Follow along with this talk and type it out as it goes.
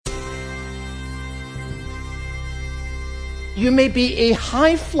You may be a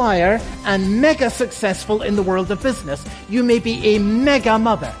high flyer and mega successful in the world of business. You may be a mega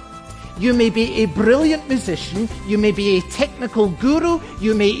mother. You may be a brilliant musician. You may be a technical guru.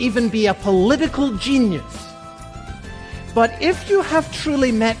 You may even be a political genius. But if you have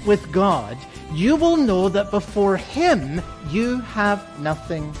truly met with God, you will know that before Him, you have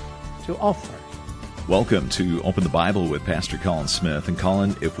nothing to offer. Welcome to Open the Bible with Pastor Colin Smith. And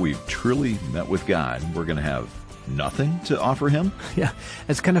Colin, if we've truly met with God, we're going to have nothing to offer Him? Yeah,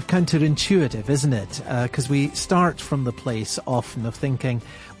 it's kind of counterintuitive, isn't it? Because we start from the place often of thinking,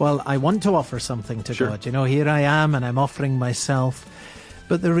 well, I want to offer something to God. You know, here I am and I'm offering myself.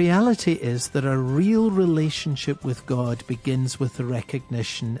 But the reality is that a real relationship with God begins with the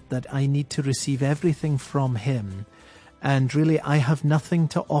recognition that I need to receive everything from Him. And really, I have nothing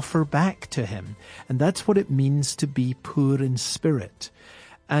to offer back to Him. And that's what it means to be poor in spirit.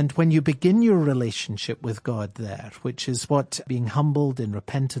 And when you begin your relationship with God there, which is what being humbled in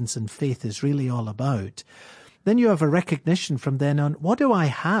repentance and faith is really all about, then you have a recognition from then on, what do I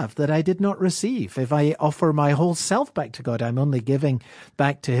have that I did not receive? If I offer my whole self back to God, I'm only giving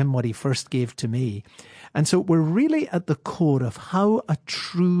back to Him what He first gave to me. And so we're really at the core of how a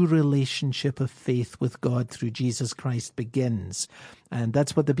true relationship of faith with God through Jesus Christ begins. And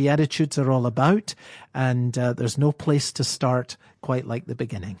that's what the Beatitudes are all about. And there's no place to start quite like the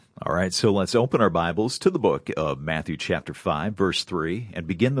beginning. All right, so let's open our Bibles to the book of Matthew chapter 5, verse 3, and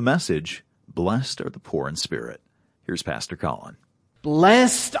begin the message, Blessed are the poor in spirit. Here's Pastor Colin.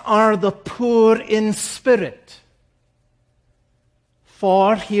 Blessed are the poor in spirit.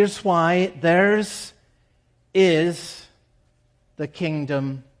 For, here's why, theirs is the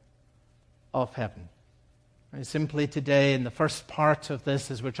kingdom of heaven. Very simply today, in the first part of this,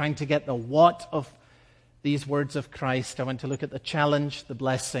 as we're trying to get the what of these words of Christ, I want to look at the challenge, the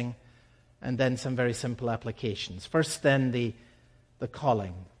blessing, and then some very simple applications. First, then, the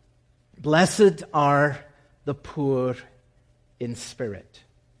calling. Blessed are the poor in spirit.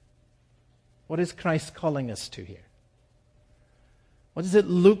 What is Christ calling us to here? What does it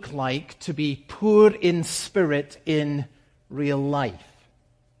look like to be poor in spirit in real life?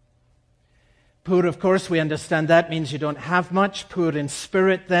 Poor, of course, we understand that means you don't have much. Poor in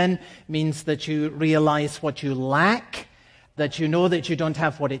spirit, then, means that you realize what you lack, that you know that you don't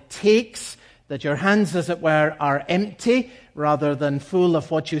have what it takes, that your hands, as it were, are empty rather than full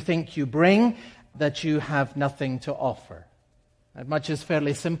of what you think you bring, that you have nothing to offer. That much is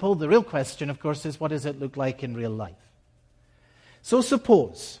fairly simple. The real question, of course, is what does it look like in real life? So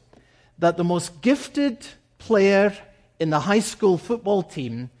suppose that the most gifted player in the high school football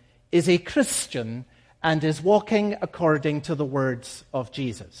team is a Christian and is walking according to the words of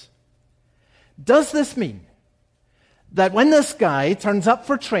Jesus. Does this mean that when this guy turns up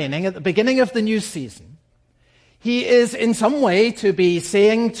for training at the beginning of the new season, he is in some way to be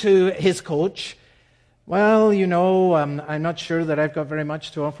saying to his coach, well, you know, I'm not sure that I've got very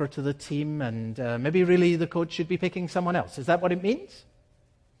much to offer to the team, and maybe really the coach should be picking someone else. Is that what it means?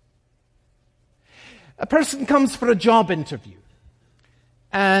 A person comes for a job interview,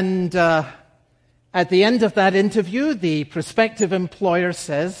 and at the end of that interview, the prospective employer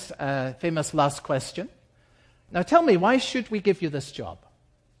says, famous last question, now tell me, why should we give you this job?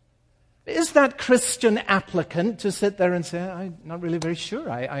 Is that Christian applicant to sit there and say, I'm not really very sure,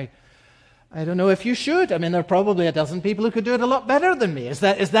 I don't know if you should. I mean, there are probably a dozen people who could do it a lot better than me. Is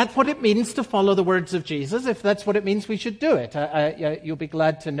that what it means to follow the words of Jesus? If that's what it means, we should do it. You'll be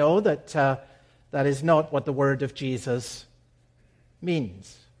glad to know that that is not what the word of Jesus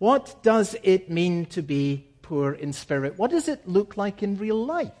means. What does it mean to be poor in spirit? What does it look like in real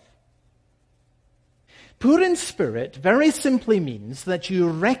life? Poor in spirit very simply means that you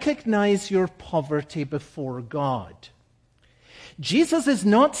recognize your poverty before God. Jesus is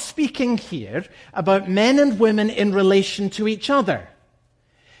not speaking here about men and women in relation to each other.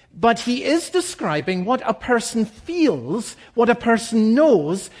 But he is describing what a person feels, what a person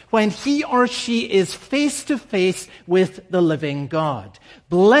knows when he or she is face to face with the living God.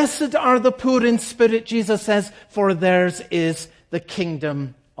 Blessed are the poor in spirit, Jesus says, for theirs is the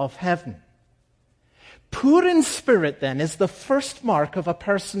kingdom of heaven. Poor in spirit, then, is the first mark of a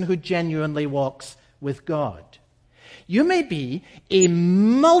person who genuinely walks with God. You may be a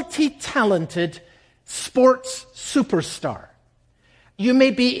multi-talented sports superstar. You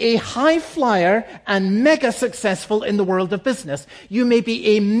may be a high flyer and mega successful in the world of business. You may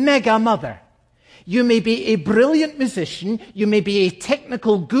be a mega mother. You may be a brilliant musician. You may be a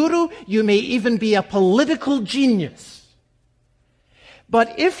technical guru. You may even be a political genius.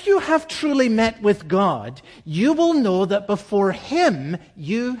 But if you have truly met with God, you will know that before Him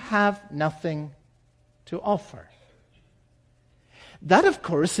you have nothing to offer. That, of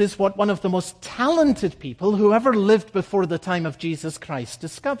course, is what one of the most talented people who ever lived before the time of Jesus Christ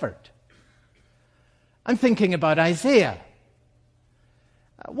discovered. I'm thinking about Isaiah.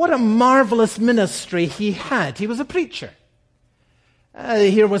 What a marvelous ministry he had. He was a preacher.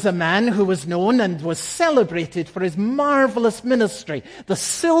 Here was a man who was known and was celebrated for his marvelous ministry, the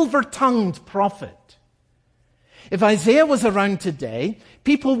silver-tongued prophet. If Isaiah was around today,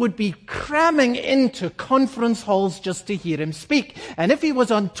 people would be cramming into conference halls just to hear him speak. And if he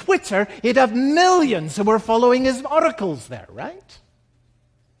was on Twitter, he'd have millions who were following his oracles there, right?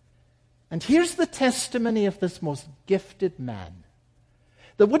 And here's the testimony of this most gifted man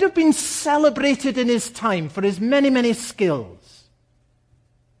that would have been celebrated in his time for his many, many skills.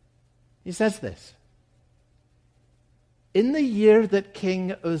 He says this: "In the year that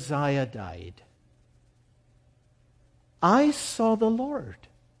King Uzziah died, I saw the Lord.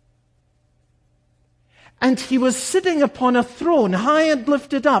 And he was sitting upon a throne, high and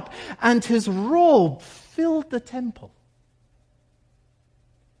lifted up, and his robe filled the temple.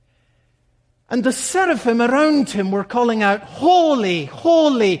 And the seraphim around him were calling out, 'Holy,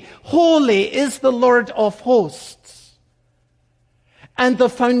 holy, holy is the Lord of hosts.' And the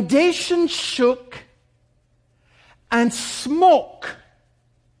foundation shook, and smoke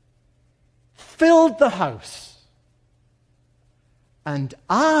filled the house. And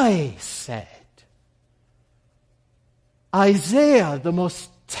I said," Isaiah, the most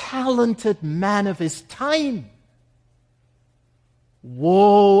talented man of his time,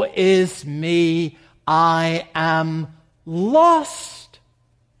 "Woe is me, I am lost."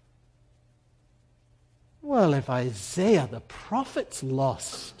 Well, if Isaiah the prophet's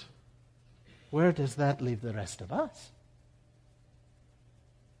lost, where does that leave the rest of us?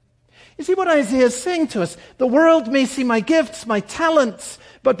 You see what Isaiah is saying to us? The world may see my gifts, my talents,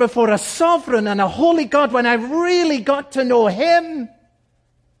 but before a sovereign and a holy God, when I really got to know him,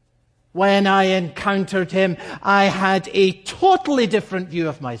 when I encountered him, I had a totally different view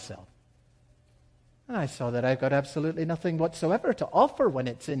of myself. And I saw that I've got absolutely nothing whatsoever to offer when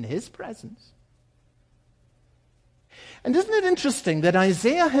it's in his presence. And isn't it interesting that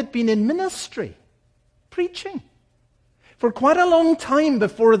Isaiah had been in ministry, preaching, for quite a long time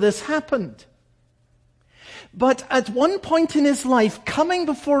before this happened. But at one point in his life, coming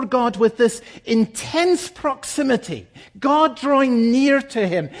before God with this intense proximity, God drawing near to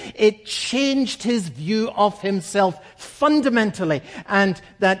him, it changed his view of himself fundamentally, and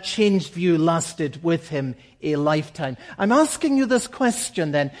that changed view lasted with him a lifetime. I'm asking you this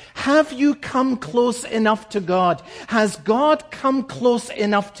question then. Have you come close enough to God? Has God come close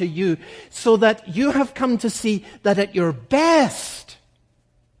enough to you so that you have come to see that at your best,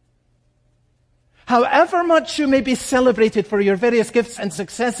 however much you may be celebrated for your various gifts and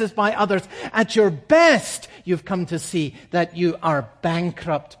successes by others, at your best, you've come to see that you are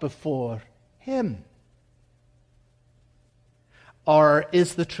bankrupt before him? Or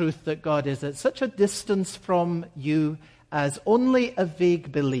is the truth that God is at such a distance from you as only a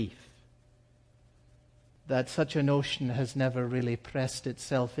vague belief that such a notion has never really pressed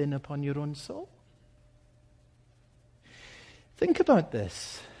itself in upon your own soul? Think about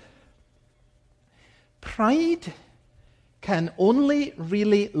this. Pride can only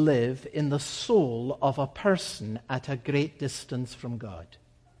really live in the soul of a person at a great distance from God.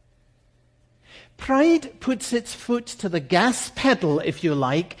 Pride puts its foot to the gas pedal, if you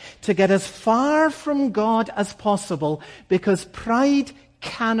like, to get as far from God as possible, because pride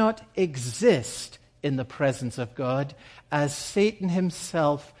cannot exist in the presence of God, as Satan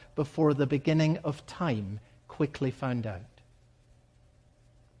himself, before the beginning of time, quickly found out.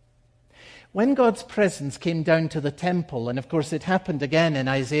 When God's presence came down to the temple, and of course it happened again in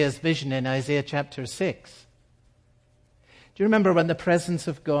Isaiah's vision in Isaiah chapter 6. Do you remember when the presence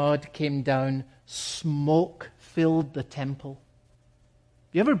of God came down, smoke filled the temple?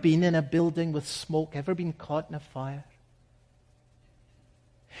 Have you ever been in a building with smoke? Ever been caught in a fire?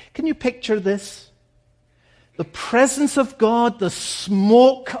 Can you picture this? The presence of God, the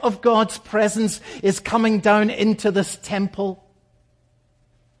smoke of God's presence is coming down into this temple.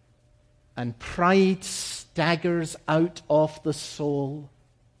 And pride staggers out of the soul,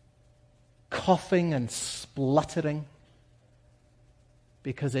 coughing and spluttering,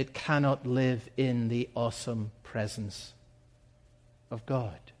 because it cannot live in the awesome presence of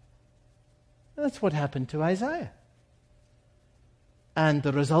God. That's what happened to Isaiah. And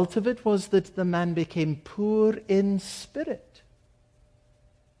the result of it was that the man became poor in spirit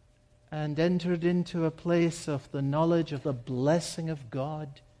and entered into a place of the knowledge of the blessing of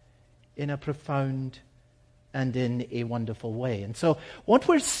God in a profound and in a wonderful way. And so what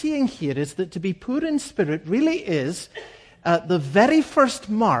we're seeing here is that to be poor in spirit really is the very first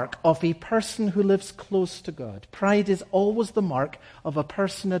mark of a person who lives close to God. Pride is always the mark of a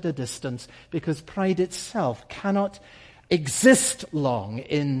person at a distance, because pride itself cannot exist long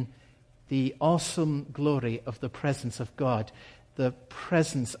in the awesome glory of the presence of God. The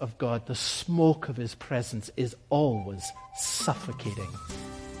presence of God, the smoke of his presence, is always suffocating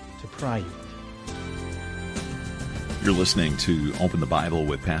to pride. You're listening to Open the Bible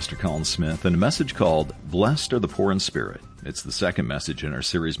with Pastor Colin Smith and a message called Blessed are the Poor in Spirit. It's the second message in our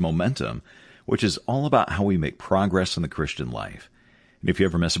series Momentum, which is all about how we make progress in the Christian life. And if you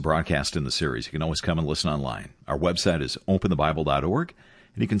ever miss a broadcast in the series, you can always come and listen online. Our website is openthebible.org,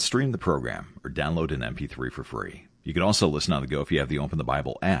 and you can stream the program or download an MP3 for free. You can also listen on the go if you have the Open the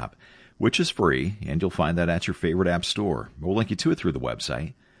Bible app, which is free, and you'll find that at your favorite app store. We'll link you to it through the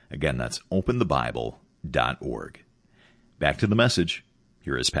website. Again, that's openthebible.org. Back to the message.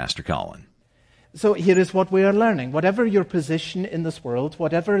 Here is Pastor Colin. So here is what we are learning. Whatever your position in this world,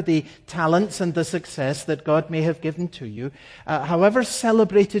 whatever the talents and the success that God may have given to you, however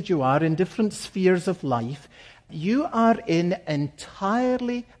celebrated you are in different spheres of life, you are in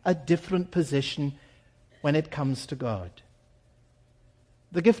entirely a different position when it comes to God.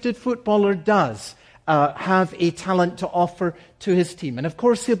 The gifted footballer does have a talent to offer to his team. And of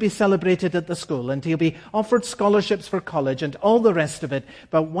course he'll be celebrated at the school, and he'll be offered scholarships for college and all the rest of it.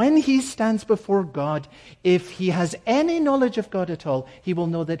 But when he stands before God, if he has any knowledge of God at all, he will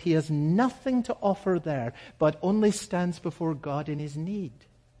know that he has nothing to offer there, but only stands before God in his need.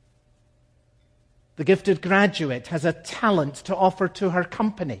 The gifted graduate has a talent to offer to her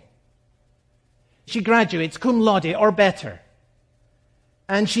company. She graduates cum laude or better.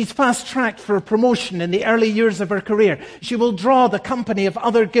 And she's fast-tracked for a promotion in the early years of her career. She will draw the company of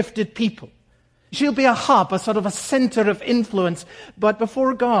other gifted people. She'll be a hub, a sort of a center of influence. But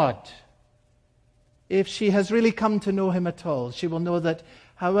before God, if she has really come to know him at all, she will know that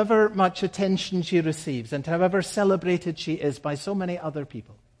however much attention she receives and however celebrated she is by so many other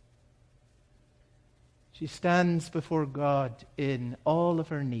people, she stands before God in all of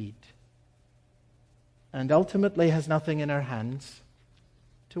her need and ultimately has nothing in her hands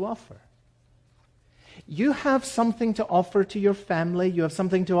to offer. You have something to offer to your family, you have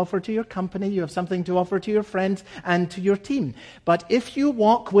something to offer to your company, you have something to offer to your friends and to your team. But if you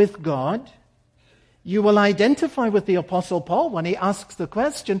walk with God, you will identify with the Apostle Paul when he asks the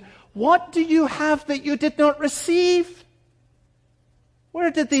question, what do you have that you did not receive?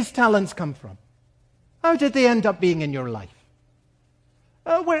 Where did these talents come from? How did they end up being in your life?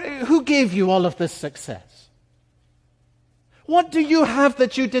 Who gave you all of this success? What do you have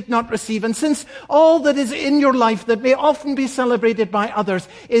that you did not receive? And since all that is in your life that may often be celebrated by others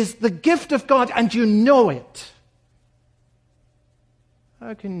is the gift of God and you know it,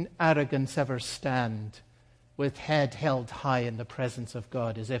 how can arrogance ever stand with head held high in the presence of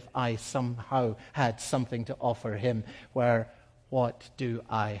God as if I somehow had something to offer him, where what do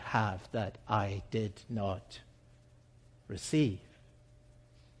I have that I did not receive?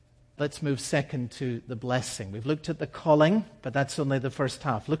 Let's move second to the blessing. We've looked at the calling, but that's only the first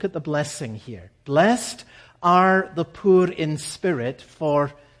half. Look at the blessing here. Blessed are the poor in spirit,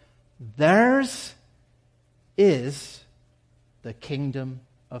 for theirs is the kingdom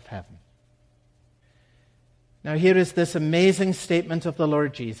of heaven. Now here is this amazing statement of the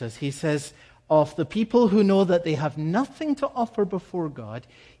Lord Jesus. He says, of the people who know that they have nothing to offer before God,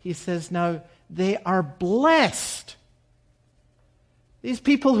 he says, now they are blessed. These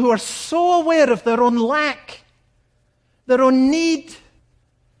people who are so aware of their own lack, their own need,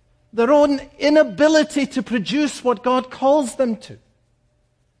 their own inability to produce what God calls them to.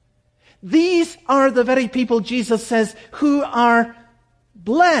 These are the very people, Jesus says, who are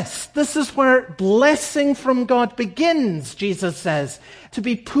blessed. This is where blessing from God begins, Jesus says. To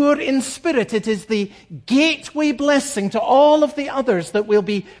be poor in spirit, it is the gateway blessing to all of the others that we'll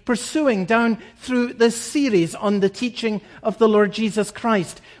be pursuing down through this series on the teaching of the Lord Jesus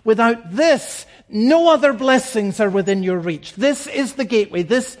Christ. Without this, no other blessings are within your reach. This is the gateway.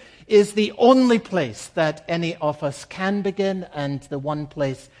 This is the only place that any of us can begin, and the one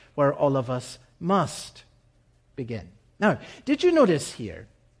place where all of us must begin. Now, did you notice here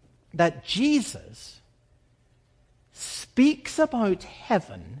that Jesus speaks about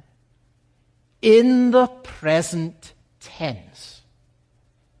heaven in the present tense?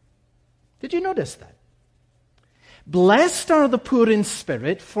 Did you notice that? Blessed are the poor in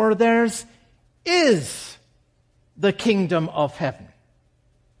spirit, for theirs is the kingdom of heaven.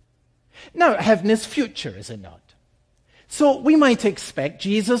 Now, heaven is future, is it not? So we might expect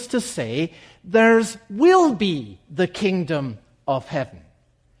Jesus to say, theirs will be the kingdom of heaven.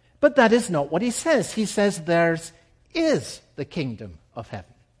 But that is not what he says. He says theirs is the kingdom of heaven.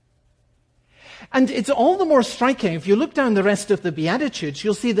 And it's all the more striking. If you look down the rest of the Beatitudes,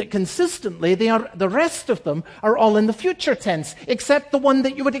 you'll see that consistently the rest of them are all in the future tense, except the one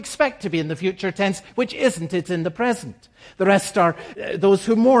that you would expect to be in the future tense, which isn't. It's in the present. The rest are, those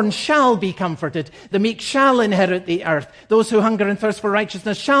who mourn shall be comforted. The meek shall inherit the earth. Those who hunger and thirst for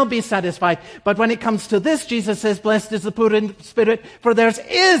righteousness shall be satisfied. But when it comes to this, Jesus says, blessed is the poor in spirit, for theirs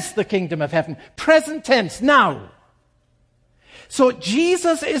is the kingdom of heaven. Present tense, now. So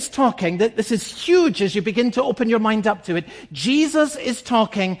Jesus is talking, that this is huge as you begin to open your mind up to it. Jesus is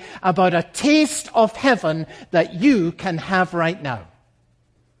talking about a taste of heaven that you can have right now.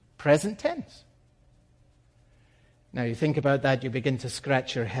 Present tense. Now you think about that, you begin to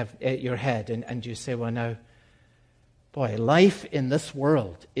scratch your head and you say, well now, boy, life in this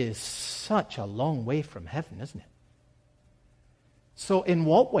world is such a long way from heaven, isn't it? So in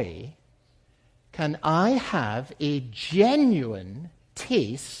what way can I have a genuine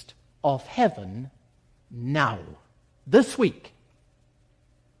taste of heaven now, this week?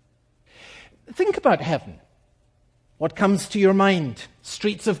 Think about heaven. What comes to your mind?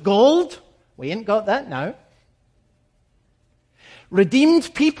 Streets of gold? We ain't got that now.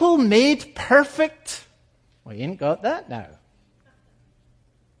 Redeemed people made perfect? We ain't got that now.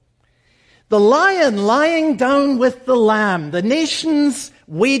 The lion lying down with the lamb, the nations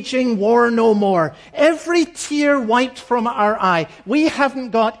waging war no more, every tear wiped from our eye. We haven't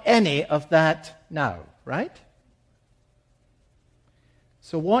got any of that now, right?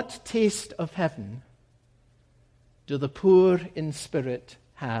 So what taste of heaven do the poor in spirit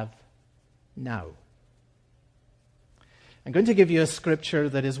have now? I'm going to give you a scripture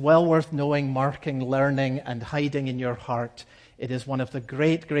that is well worth knowing, marking, learning, and hiding in your heart. It is one of the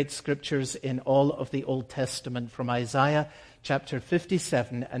great, great scriptures in all of the Old Testament, from Isaiah chapter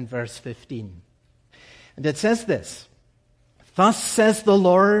 57 and verse 15. And it says this, "Thus says the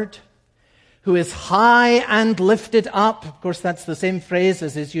Lord, who is high and lifted up." Of course, that's the same phrase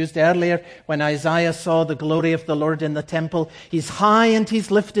as is used earlier when Isaiah saw the glory of the Lord in the temple. He's high and he's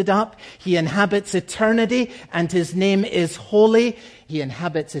lifted up. He inhabits eternity and his name is holy. He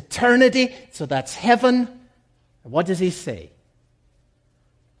inhabits eternity, so that's heaven. What does he say?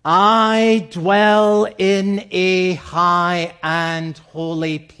 "I dwell in a high and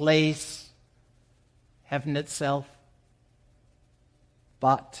holy place," heaven itself,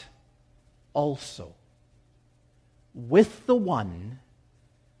 "but also with the one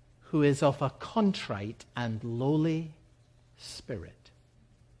who is of a contrite and lowly spirit."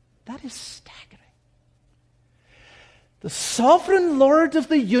 That is staggering. The sovereign Lord of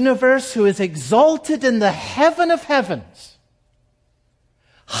the universe, who is exalted in the heaven of heavens,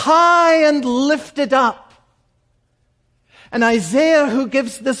 high and lifted up. And Isaiah, who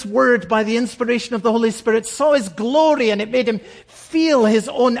gives this word by the inspiration of the Holy Spirit, saw his glory and it made him feel his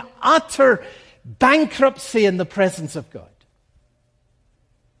own utter bankruptcy in the presence of God.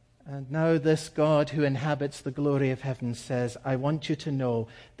 And now this God who inhabits the glory of heaven says, I want you to know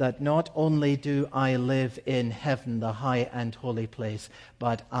that not only do I live in heaven, the high and holy place,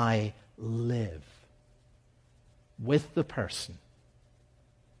 but I live with the person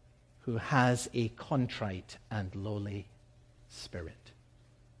who has a contrite and lowly spirit.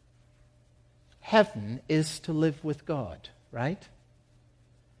 Heaven is to live with God, right?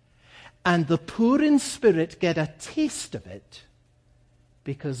 And the poor in spirit get a taste of it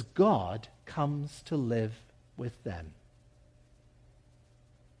because God comes to live with them.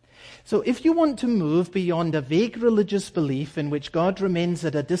 So if you want to move beyond a vague religious belief in which God remains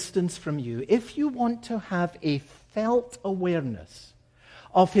at a distance from you, if you want to have a felt awareness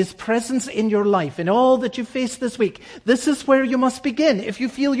of his presence in your life, in all that you face this week, this is where you must begin. If you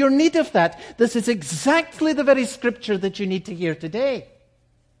feel your need of that, this is exactly the very scripture that you need to hear today.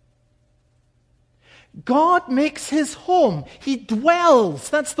 God makes his home. He dwells,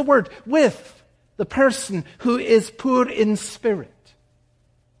 that's the word, with the person who is poor in spirit.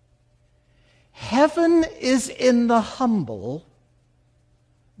 Heaven is in the humble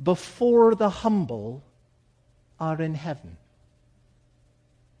before the humble are in heaven.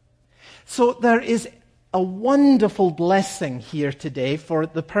 So there is a wonderful blessing here today for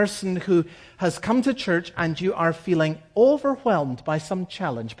the person who has come to church and you are feeling overwhelmed by some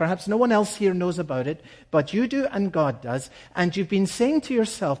challenge. Perhaps no one else here knows about it, but you do and God does. And you've been saying to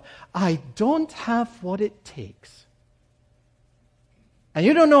yourself, I don't have what it takes. And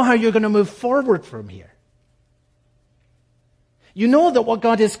you don't know how you're going to move forward from here. You know that what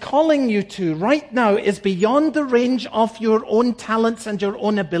God is calling you to right now is beyond the range of your own talents and your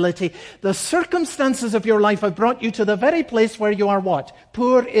own ability. The circumstances of your life have brought you to the very place where you are what?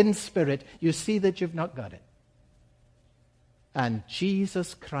 Poor in spirit. You see that you've not got it. And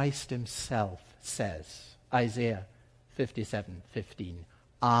Jesus Christ himself says, Isaiah 57:15,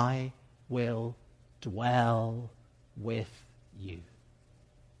 I will dwell with you.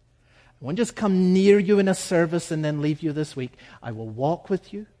 I won't just come near you in a service and then leave you this week. I will walk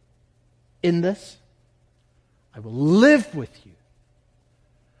with you in this. I will live with you.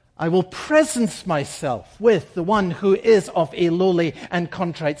 I will presence myself with the one who is of a lowly and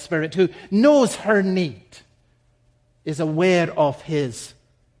contrite spirit, who knows her need, is aware of his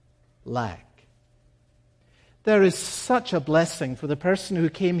lack. There is such a blessing for the person who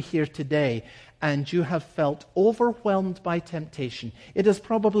came here today and you have felt overwhelmed by temptation. It has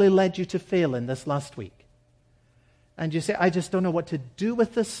probably led you to fail in this last week. And you say, I just don't know what to do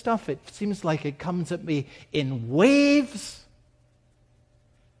with this stuff. It seems like it comes at me in waves.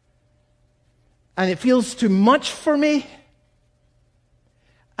 And it feels too much for me.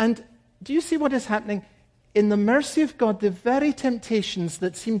 And do you see what is happening? In the mercy of God, the very temptations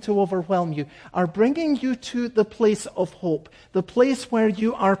that seem to overwhelm you are bringing you to the place of hope, the place where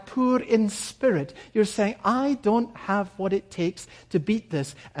you are poor in spirit. You're saying, I don't have what it takes to beat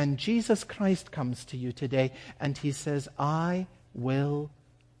this. And Jesus Christ comes to you today and he says, I will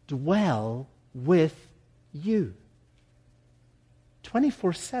dwell with you.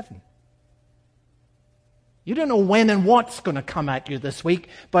 24/7. You don't know when and what's going to come at you this week,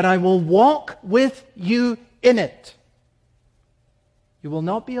 but I will walk with you in it. You will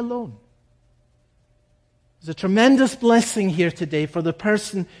not be alone. There's a tremendous blessing here today for the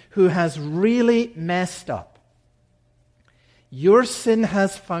person who has really messed up. Your sin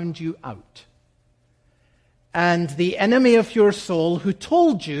has found you out. And the enemy of your soul, who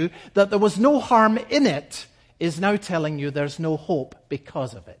told you that there was no harm in it, is now telling you there's no hope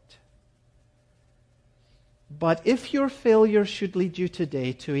because of it. But if your failure should lead you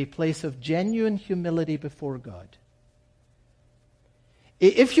today to a place of genuine humility before God,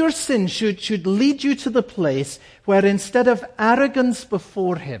 if your sin should lead you to the place where instead of arrogance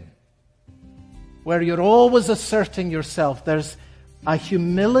before him, where you're always asserting yourself, there's a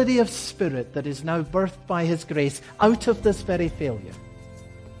humility of spirit that is now birthed by his grace out of this very failure,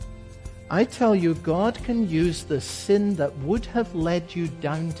 I tell you, God can use the sin that would have led you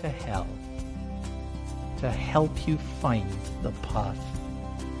down to hell to help you find the path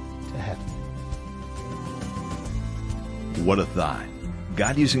to heaven. What a thought.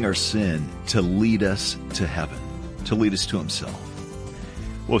 God using our sin to lead us to heaven, to lead us to himself.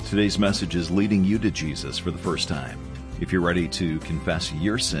 Well, if today's message is leading you to Jesus for the first time, if you're ready to confess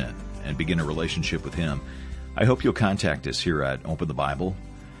your sin and begin a relationship with him, I hope you'll contact us here at Open the Bible.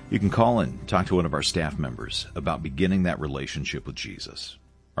 You can call and talk to one of our staff members about beginning that relationship with Jesus.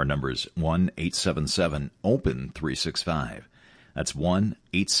 Our number is 1-877-OPEN-365. That's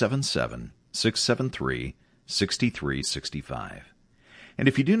 1-877-673-6365. And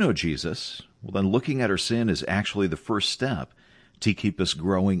if you do know Jesus, well, then looking at our sin is actually the first step to keep us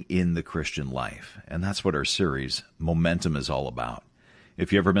growing in the Christian life. And that's what our series, Momentum, is all about.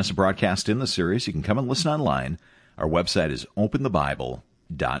 If you ever miss a broadcast in the series, you can come and listen online. Our website is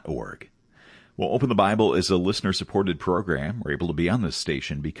openthebible.org. Well, Open the Bible is a listener-supported program. We're able to be on this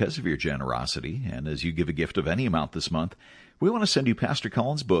station because of your generosity. And as you give a gift of any amount this month, we want to send you Pastor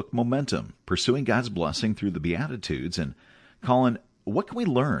Colin's book, Momentum, Pursuing God's Blessing Through the Beatitudes. And Colin, what can we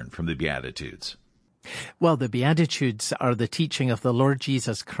learn from the Beatitudes? Well, the Beatitudes are the teaching of the Lord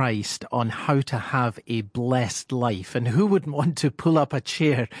Jesus Christ on how to have a blessed life. And who wouldn't want to pull up a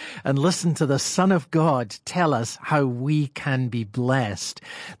chair and listen to the Son of God tell us how we can be blessed?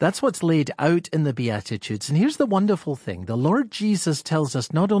 That's what's laid out in the Beatitudes. And here's the wonderful thing. The Lord Jesus tells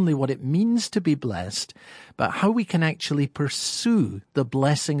us not only what it means to be blessed, but how we can actually pursue the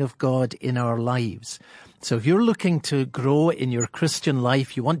blessing of God in our lives. So if you're looking to grow in your Christian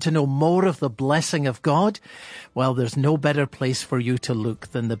life, you want to know more of the blessing of God, well, there's no better place for you to look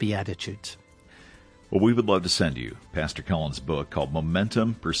than the Beatitudes. Well, we would love to send you Pastor Colin's book called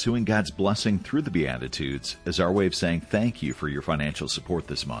Momentum, Pursuing God's Blessing Through the Beatitudes as our way of saying thank you for your financial support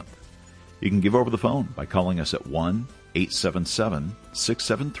this month. You can give over the phone by calling us at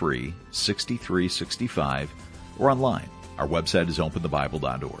 1-877-673-6365 or online. Our website is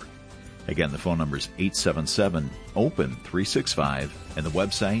openthebible.org. Again, the phone number is 877-OPEN-365, and the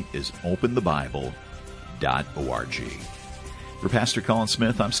website is openthebible.org. For Pastor Colin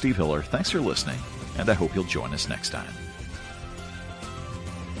Smith, I'm Steve Hiller. Thanks for listening, and I hope you'll join us next time.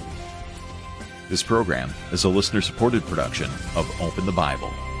 This program is a listener-supported production of Open the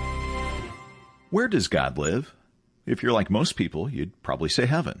Bible. Where does God live? If you're like most people, you'd probably say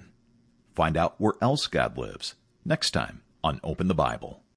heaven. Find out where else God lives next time on Open the Bible.